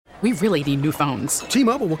We really need new phones.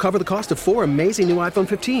 T-Mobile will cover the cost of 4 amazing new iPhone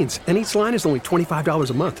 15s, and each line is only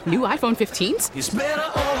 $25 a month. New iPhone 15s? It's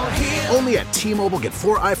better over here. Only at T-Mobile, get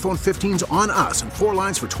 4 iPhone 15s on us and 4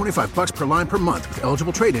 lines for $25 per line per month with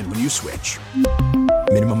eligible trade-in when you switch.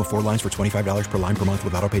 Minimum of 4 lines for $25 per line per month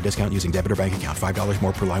with autopay discount using debit or bank account. $5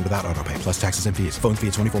 more per line without autopay, plus taxes and fees. Phone fee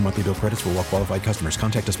at 24 monthly bill credits for well-qualified customers.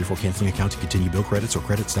 Contact us before canceling account to continue bill credits or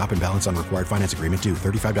credit stop and balance on required finance agreement due.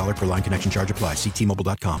 $35 per line connection charge applies. See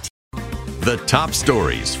T-Mobile.com. The top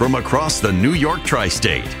stories from across the New York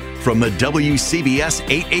tri-state. From the WCBS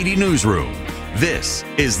 880 newsroom, this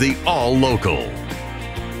is the All Local.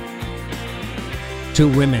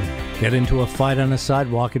 2 women get into a fight on a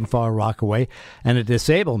sidewalk in Far Rockaway, and a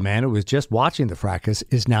disabled man who was just watching the fracas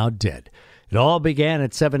is now dead. It all began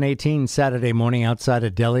at 7:18 Saturday morning outside a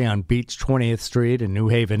deli on Beach 20th Street and New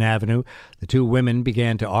Haven Avenue. The 2 women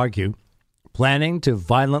began to argue. Planning to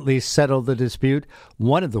violently settle the dispute,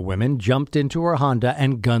 one of the women jumped into her Honda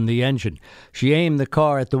and gunned the engine. She aimed the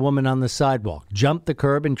car at the woman on the sidewalk, jumped the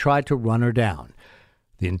curb, and tried to run her down.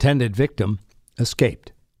 The intended victim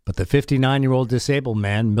escaped, but the 59-year-old disabled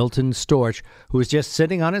man, Milton Storch, who was just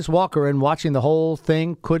sitting on his walker and watching the whole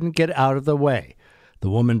thing, couldn't get out of the way. The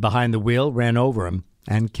woman behind the wheel ran over him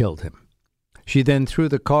and killed him. She then threw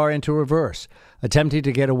the car into reverse. Attempting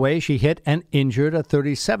to get away, she hit and injured a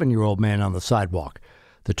 37-year-old man on the sidewalk.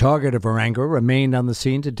 The target of her anger remained on the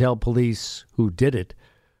scene to tell police who did it.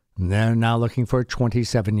 And they're now looking for a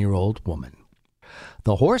 27-year-old woman.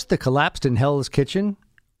 The horse that collapsed in Hell's Kitchen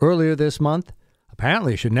earlier this month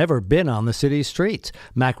apparently should never have been on the city's streets.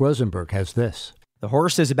 Mac Rosenberg has this. The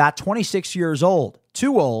horse is about 26 years old,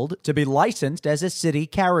 too old to be licensed as a city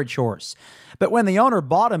carriage horse. But when the owner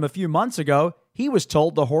bought him a few months ago, he was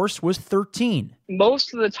told the horse was 13.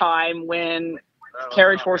 Most of the time when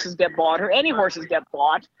carriage horses get bought, or any horses get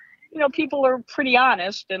bought, people are pretty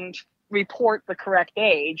honest and report the correct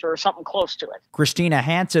age or something close to it. Christina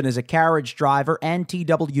Hansen is a carriage driver and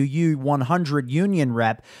TWU 100 union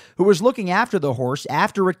rep who was looking after the horse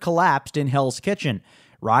after it collapsed in Hell's Kitchen.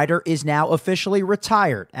 Ryder is now officially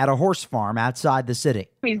retired at a horse farm outside the city.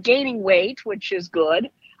 He's gaining weight, which is good.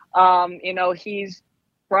 He's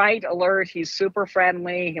bright, alert, he's super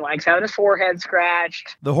friendly, he likes having his forehead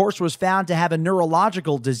scratched. The horse was found to have a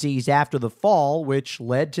neurological disease after the fall, which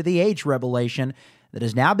led to the age revelation that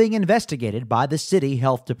is now being investigated by the city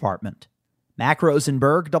health department. Mac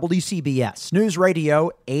Rosenberg, WCBS News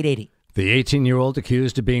Radio 880. The 18-year-old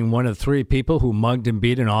accused of being one of 3 people who mugged and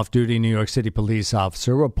beat an off-duty New York City police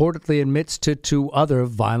officer reportedly admits to 2 other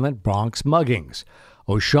violent Bronx muggings.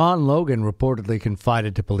 O'Shawn Logan reportedly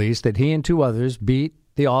confided to police that he and 2 others beat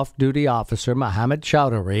the off-duty officer, Mohammed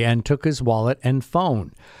Chowdhury, and took his wallet and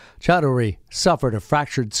phone. Chowdhury suffered a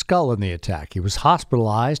fractured skull in the attack. He was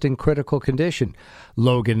hospitalized in critical condition.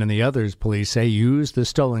 Logan and the others, police say, used the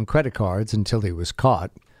stolen credit cards until he was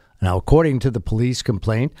caught. Now, according to the police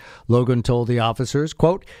complaint, Logan told the officers,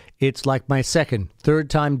 quote, "It's like my second, third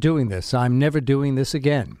time doing this. I'm never doing this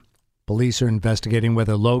again." Police are investigating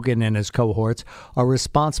whether Logan and his cohorts are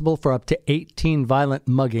responsible for up to 18 violent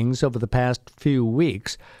muggings over the past few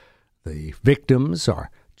weeks. The victims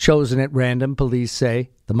are chosen at random, police say.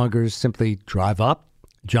 The muggers simply drive up,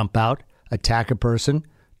 jump out, attack a person,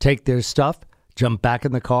 take their stuff, jump back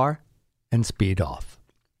in the car, and speed off.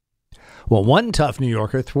 Well, one tough New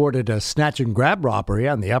Yorker thwarted a snatch and grab robbery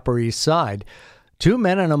on the Upper East Side. 2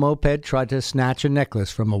 men on a moped tried to snatch a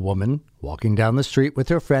necklace from a woman walking down the street with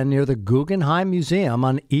her friend near the Guggenheim Museum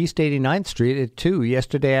on East 89th Street at 2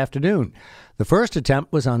 yesterday afternoon. The first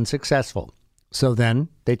attempt was unsuccessful, so then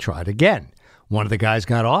they tried again. One of the guys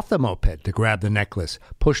got off the moped to grab the necklace,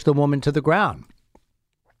 pushed the woman to the ground.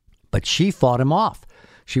 But she fought him off.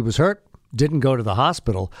 She was hurt, didn't go to the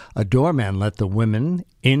hospital. A doorman let the women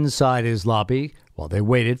inside his lobby while they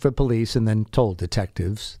waited for police and then told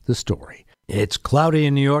detectives the story. It's cloudy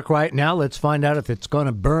in New York right now. Let's find out if it's going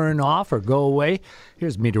to burn off or go away.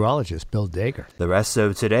 Here's meteorologist Bill Dager. The rest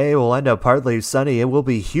of today will end up partly sunny. It will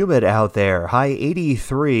be humid out there. High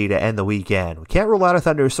 83 to end the weekend. We can't rule out a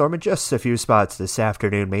thunderstorm in just a few spots this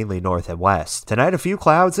afternoon, mainly north and west. Tonight, a few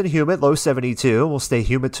clouds and humid, low 72. Will stay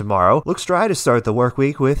humid tomorrow. Looks dry to start the work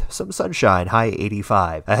week with some sunshine, high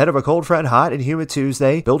 85. Ahead of a cold front, hot and humid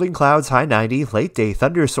Tuesday. Building clouds, high 90. Late day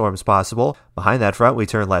thunderstorms possible. Behind that front, we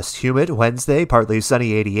turn less humid. Wednesday, partly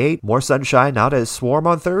sunny, 88. More sunshine, not as warm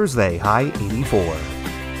on Thursday, high 84.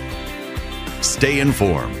 Stay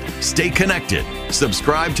informed. Stay connected.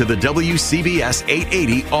 Subscribe to the WCBS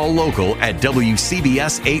 880 All Local at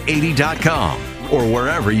WCBS880.com or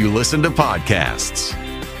wherever you listen to podcasts.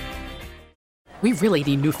 We really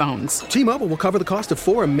need new phones. T-Mobile will cover the cost of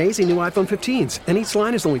 4 amazing new iPhone 15s, and each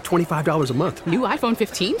line is only $25 a month. New iPhone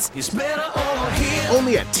 15s? It's better over here.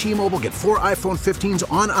 Only at T-Mobile, get 4 iPhone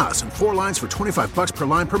 15s on us and 4 lines for $25 per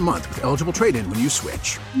line per month with eligible trade-in when you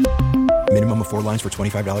switch. Minimum of 4 lines for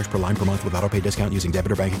 $25 per line per month with autopay discount using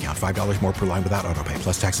debit or bank account. $5 more per line without autopay,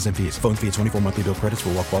 plus taxes and fees. Phone fee at 24 monthly bill credits for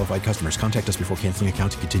well-qualified customers. Contact us before canceling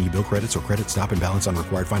account to continue bill credits or credit stop and balance on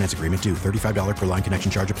required finance agreement due. $35 per line connection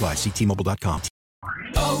charge applies. See T-Mobile.com.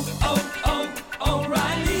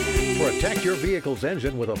 O'Reilly. Protect your vehicle's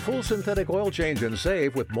engine with a full synthetic oil change and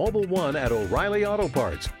save with Mobil 1 at O'Reilly Auto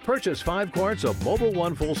Parts. Purchase 5 quarts of Mobil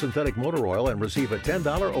 1 full synthetic motor oil and receive a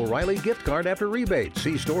 $10 O'Reilly gift card after rebate.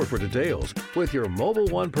 See store for details. With your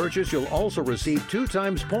Mobil 1 purchase, you'll also receive 2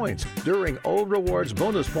 times points during O Rewards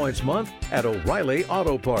Bonus Points Month at O'Reilly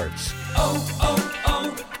Auto Parts.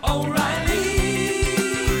 O'Reilly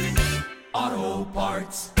Auto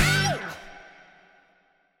Parts.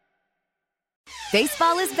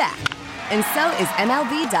 Baseball is back, and so is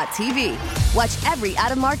MLB.tv. Watch every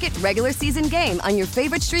out-of-market regular season game on your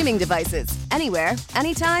favorite streaming devices, anywhere,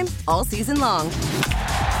 anytime, all season long.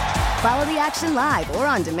 Follow the action live or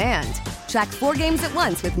on demand. Track 4 games at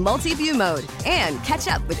once with multi-view mode and catch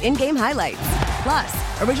up with in-game highlights.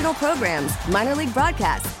 Plus, original programs, minor league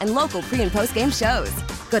broadcasts, and local pre- and post-game shows.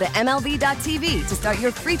 Go to MLB.tv to start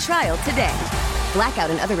your free trial today. Blackout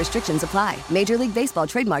and other restrictions apply. Major League Baseball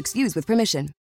trademarks used with permission.